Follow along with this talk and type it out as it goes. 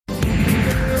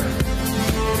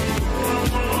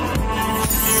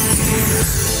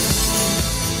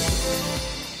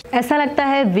ऐसा लगता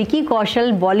है विकी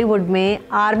कौशल बॉलीवुड में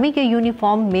आर्मी के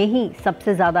यूनिफॉर्म में ही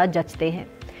सबसे ज़्यादा जचते हैं।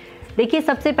 देखिए,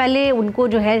 सबसे पहले उनको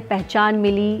जो है पहचान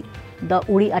मिली द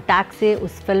उड़ी अटैक से।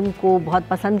 उस फिल्म को बहुत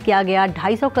पसंद किया गया,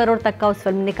 250 करोड़ तक का उस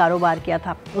फिल्म ने कारोबार किया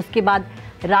था। उसके बाद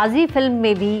राजी फिल्म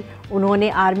में भी उन्होंने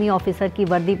आर्मी ऑफिसर की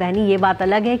वर्दी पहनी। ये बात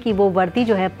अलग है कि वो वर्दी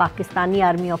जो है पाकिस्तानी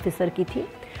आर्मी ऑफिसर की थी।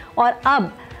 और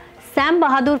अब सैम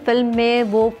बहादुर फिल्म में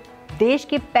वो देश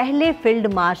के पहले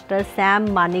फील्ड मास्टर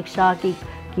सैम मानेकशॉ की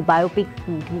बायोपिक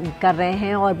कर रहे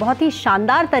हैं और बहुत ही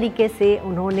शानदार तरीके से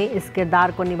उन्होंने इस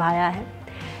किरदार को निभाया है।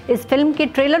 इस फिल्म के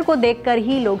ट्रेलर को देखकर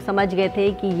ही लोग समझ गए थे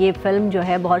कि ये फिल्म जो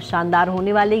है बहुत शानदार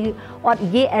होने वाली है। और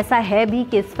ये ऐसा है भी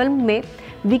कि इस फिल्म में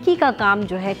विकी का काम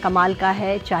जो है कमाल का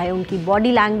है, चाहे उनकी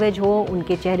बॉडी लैंग्वेज हो,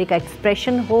 उनके चेहरे का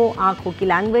एक्सप्रेशन हो, आंखों की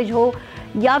लैंग्वेज हो,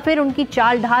 या फिर उनकी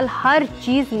चाल ढाल, हर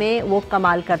चीज़ में वो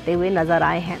कमाल करते हुए नज़र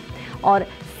आए हैं। और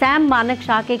सैम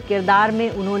मानेकशॉ के किरदार में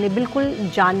उन्होंने बिल्कुल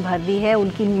जान भर दी है।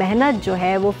 उनकी मेहनत जो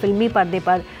है वो फिल्मी पर्दे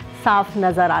पर साफ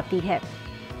नज़र आती है।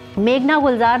 मेघना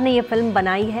गुलजार ने ये फिल्म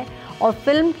बनाई है और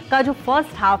फिल्म का जो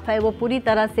फर्स्ट हाफ है वो पूरी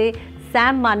तरह से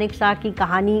सैम मानेकशॉ की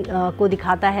कहानी को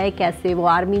दिखाता है, कैसे वो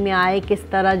आर्मी में आए, किस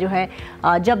तरह जो है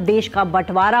जब देश का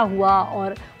बंटवारा हुआ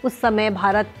और उस समय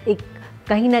भारत एक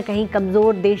कहीं ना कहीं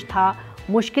कमज़ोर देश था,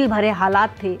 मुश्किल भरे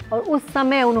हालात थे, और उस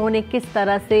समय उन्होंने किस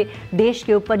तरह से देश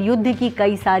के ऊपर युद्ध की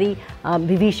कई सारी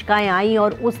विभीषिकाएँ आई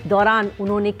और उस दौरान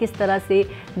उन्होंने किस तरह से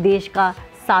देश का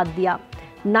साथ दिया।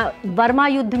 बर्मा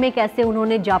युद्ध में कैसे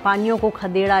उन्होंने जापानियों को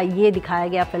खदेड़ा, ये दिखाया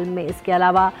गया फिल्म में। इसके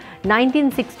अलावा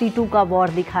 1962 का वॉर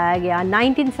दिखाया गया,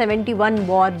 1971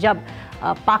 वॉर जब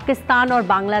पाकिस्तान और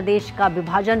बांग्लादेश का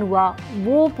विभाजन हुआ,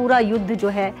 वो पूरा युद्ध जो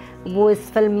है वो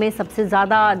इस फिल्म में सबसे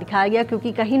ज़्यादा दिखाया गया,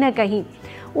 क्योंकि कहीं ना कहीं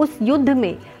उस युद्ध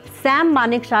में सैम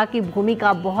मानेकशॉ की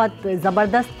भूमिका बहुत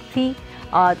ज़बरदस्त थी।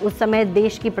 और उस समय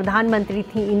देश की प्रधानमंत्री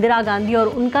थी इंदिरा गांधी और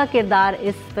उनका किरदार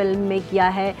इस फिल्म में किया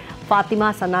है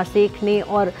फातिमा सना शेख ने,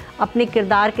 और अपने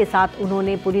किरदार के साथ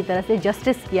उन्होंने पूरी तरह से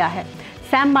जस्टिस किया है।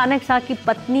 सैम मानेकशॉ की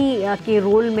पत्नी के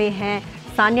रोल में हैं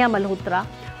सानिया मल्होत्रा।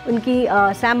 उनकी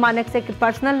सैम मानेकशॉ की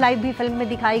पर्सनल लाइफ भी फिल्म में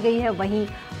दिखाई गई है। वहीं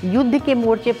युद्ध के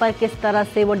मोर्चे पर किस तरह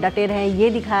से वो डटे रहे ये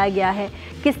दिखाया गया है।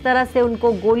 किस तरह से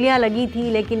उनको गोलियां लगी थी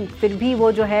लेकिन फिर भी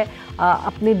वो जो है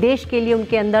अपने देश के लिए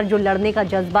उनके अंदर जो लड़ने का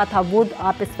जज्बा था वो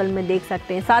आप इस फिल्म में देख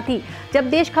सकते हैं। साथ ही जब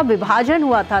देश का विभाजन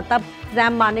हुआ था तब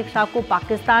सैम मानेकशॉ को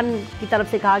पाकिस्तान की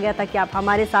तरफ से कहा गया था कि आप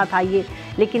हमारे साथ आइए,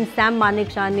 लेकिन सैम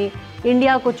मानेकशॉ ने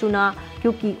इंडिया को चुना,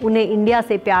 क्योंकि उन्हें इंडिया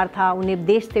से प्यार था, उन्हें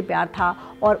देश से प्यार था,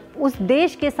 और उस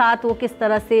देश के साथ वो किस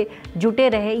तरह से जुटे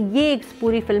रहे, ये एक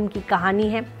पूरी फिल्म की कहानी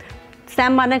है।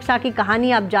 सैम मानेकशॉ की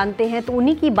कहानी आप जानते हैं, तो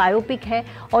उन्हीं की बायोपिक है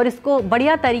और इसको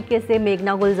बढ़िया तरीके से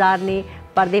मेघना गुलजार ने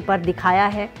पर्दे पर दिखाया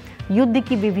है। युद्ध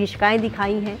की विभीषिकाएँ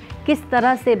दिखाई हैं, किस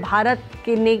तरह से भारत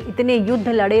के ने इतने युद्ध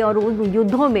लड़े और उन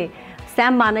युद्धों में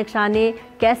सैम मानेकशॉ ने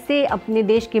कैसे अपने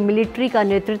देश की मिलिट्री का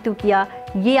नेतृत्व किया,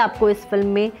 ये आपको इस फिल्म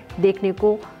में देखने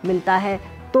को मिलता है।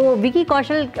 तो विकी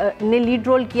कौशल ने लीड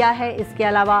रोल किया है। इसके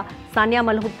अलावा सानिया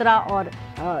मल्होत्रा और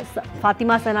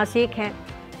फातिमा सना शेख हैं।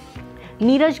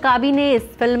 नीरज काबी ने इस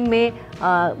फिल्म में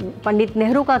पंडित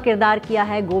नेहरू का किरदार किया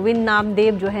है। गोविंद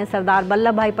नामदेव जो हैं सरदार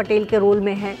वल्लभ भाई पटेल के रोल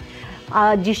में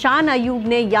हैं। जिशान अयूब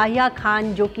ने याहिया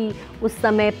खान, जो कि उस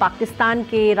समय पाकिस्तान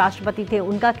के राष्ट्रपति थे,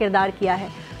 उनका किरदार किया है।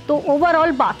 तो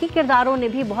ओवरऑल बाकी किरदारों ने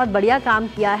भी बहुत बढ़िया काम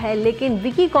किया है, लेकिन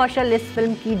विकी कौशल इस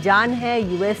फिल्म की जान है,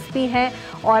 यूएसपी है।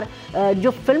 और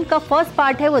जो फिल्म का फर्स्ट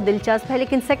पार्ट है वो दिलचस्प है,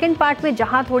 लेकिन सेकंड पार्ट में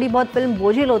जहाँ थोड़ी बहुत फिल्म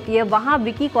बोझिल होती है वहाँ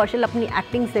विकी कौशल अपनी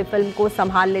एक्टिंग से फिल्म को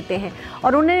संभाल लेते हैं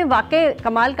और उन्होंने वाकई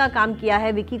कमाल का काम किया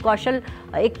है। विकी कौशल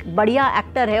एक बढ़िया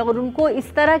एक्टर है और उनको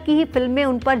इस तरह की ही फिल्में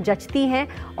उन पर जचती हैं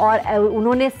और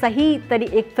उन्होंने सही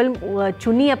एक फिल्म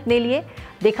चुनी अपने लिए।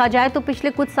 देखा जाए तो पिछले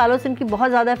कुछ सालों से उनकी बहुत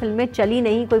ज़्यादा फिल्में चली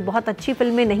नहीं, कोई बहुत अच्छी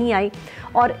फिल्में नहीं आई,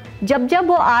 और जब जब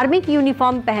वो आर्मी की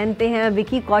यूनिफॉर्म पहनते हैं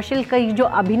विकी कौशल की जो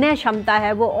अभिनय क्षमता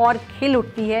है वो और खिल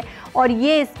उठती है। और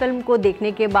ये इस फिल्म को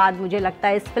देखने के बाद मुझे लगता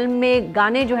है इस फिल्म में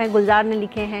गाने जो हैं गुलजार ने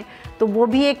लिखे हैं, तो वो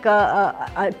भी एक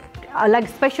अलग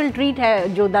स्पेशल ट्रीट है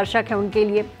जो दर्शक हैं उनके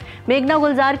लिए। मेघना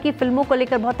गुलजार की फिल्मों को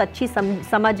लेकर बहुत अच्छी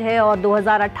समझ है और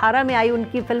 2018 में आई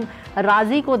उनकी फिल्म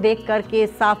राजी को देख करके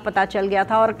साफ पता चल गया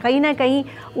था, और कहीं ना कहीं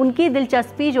उनकी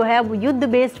दिलचस्पी जो है वो युद्ध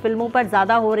बेस्ड फिल्मों पर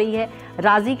ज़्यादा हो रही है।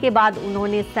 राजी के बाद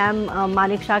उन्होंने सैम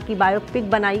मानेकशॉ की बायोपिक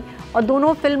बनाई और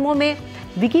दोनों फिल्मों में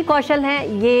विकी कौशल हैं,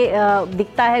 ये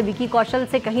दिखता है। विकी कौशल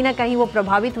से कहीं ना कहीं वो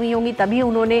प्रभावित हुई होंगी, तभी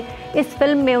उन्होंने इस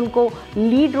फिल्म में उनको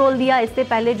लीड रोल दिया। इससे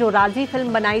पहले जो राजी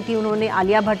फिल्म बनाई थी उन्होंने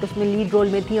आलिया भट्ट उसमें लीड रोल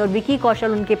में थी और विकी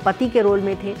कौशल उनके पति के रोल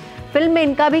में थे। फिल्म में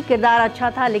इनका भी किरदार अच्छा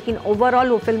था, लेकिन ओवरऑल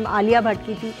वो फिल्म आलिया भट्ट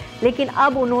की थी। लेकिन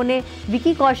अब उन्होंने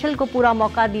विकी कौशल को पूरा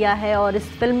मौका दिया है और इस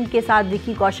फिल्म के साथ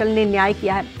विकी कौशल ने न्याय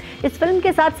किया है। इस फिल्म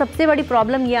के साथ सबसे बड़ी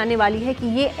प्रॉब्लम ये आने वाली है कि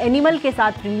ये एनिमल के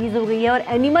साथ रिलीज़ हो गई है और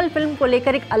एनिमल फिल्म को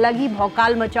लेकर एक अलग ही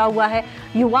भौकाल मचा हुआ है।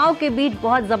 युवाओं के बीच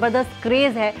बहुत ज़बरदस्त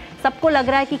क्रेज़ है। सबको लग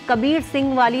रहा है कि कबीर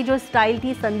सिंह वाली जो स्टाइल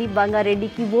थी संदीप बांगा रेड्डी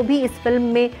की, वो भी इस फिल्म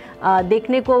में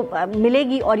देखने को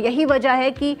मिलेगी और यही वजह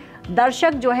है कि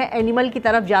दर्शक जो है एनिमल की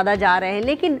तरफ ज़्यादा जा रहे हैं।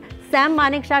 लेकिन सैम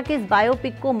मानेकशॉ के इस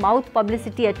बायोपिक को माउथ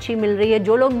पब्लिसिटी अच्छी मिल रही है।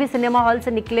 जो लोग भी सिनेमा हॉल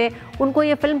से निकले उनको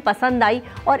ये फिल्म पसंद आई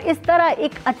और इस तरह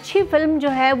एक अच्छी फिल्म जो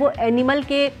है वो एनिमल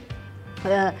के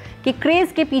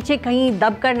क्रेज़ के पीछे कहीं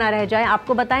दब कर ना रह जाए।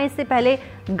 आपको बताएं, इससे पहले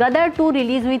गदर 2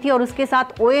 रिलीज़ हुई थी और उसके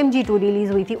साथ OMG 2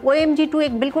 रिलीज़ हुई थी। OMG 2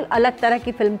 एक बिल्कुल अलग तरह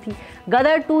की फिल्म थी।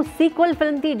 गदर 2 सीक्वल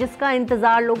फिल्म थी जिसका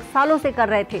इंतज़ार लोग सालों से कर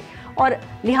रहे थे और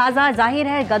लिहाजा जाहिर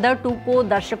है गदर 2 को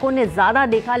दर्शकों ने ज़्यादा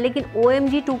देखा, लेकिन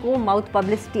OMG 2 को माउथ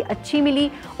पब्लिसिटी अच्छी मिली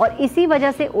और इसी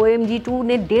वजह से OMG 2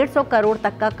 ने 150 करोड़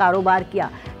तक का कारोबार किया।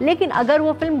 लेकिन अगर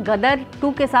वो फिल्म गदर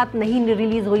 2 के साथ नहीं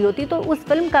रिलीज़ हुई होती तो उस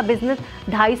फिल्म का बिजनेस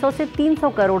 250 से 300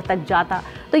 करोड़ तक जाता।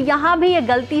 तो यहाँ भी ये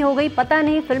गलती हो गई। पता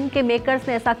नहीं फिल्म के मेकर्स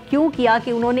ने ऐसा क्यों किया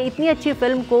कि उन्होंने इतनी अच्छी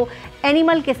फिल्म को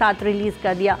एनिमल के साथ रिलीज़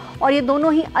कर दिया। और ये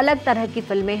दोनों ही अलग तरह की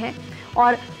फिल्में हैं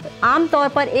और आमतौर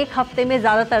पर एक हफ्ते में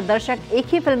ज़्यादातर दर्शक एक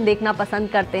ही फिल्म देखना पसंद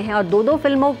करते हैं और 2-2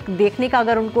 फिल्मों देखने का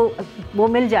अगर उनको वो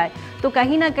मिल जाए तो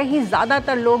कहीं ना कहीं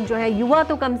ज़्यादातर लोग जो हैं, युवा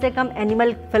तो कम से कम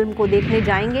एनिमल फिल्म को देखने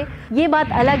जाएंगे। ये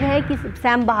बात अलग है कि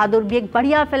सैम बहादुर भी एक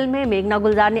बढ़िया फिल्म है, मेघना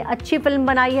गुलजार ने अच्छी फिल्म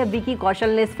बनाई है, विकी कौशल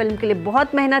ने इस फिल्म के लिए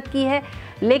बहुत मेहनत की है,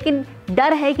 लेकिन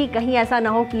डर है कि कहीं ऐसा ना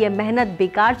हो कि यह मेहनत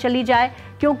बेकार चली जाए,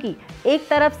 क्योंकि एक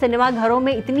तरफ सिनेमा घरों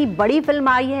में इतनी बड़ी फिल्म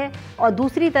आई है और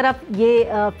दूसरी तरफ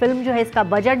ये फिल्म जो है इसका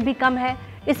बजट भी कम है,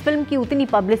 इस फिल्म की उतनी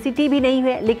पब्लिसिटी भी नहीं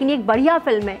है, लेकिन ये एक बढ़िया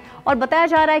फिल्म है और बताया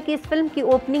जा रहा है कि इस फिल्म की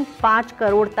ओपनिंग 5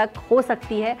 करोड़ तक हो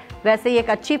सकती है। वैसे ये एक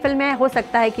अच्छी फिल्म है, हो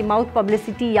सकता है कि माउथ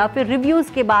पब्लिसिटी या फिर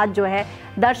रिव्यूज़ के बाद जो है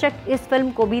दर्शक इस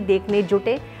फिल्म को भी देखने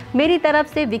जुटे। मेरी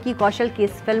तरफ से विकी कौशल की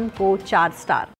इस फिल्म को 4 स्टार।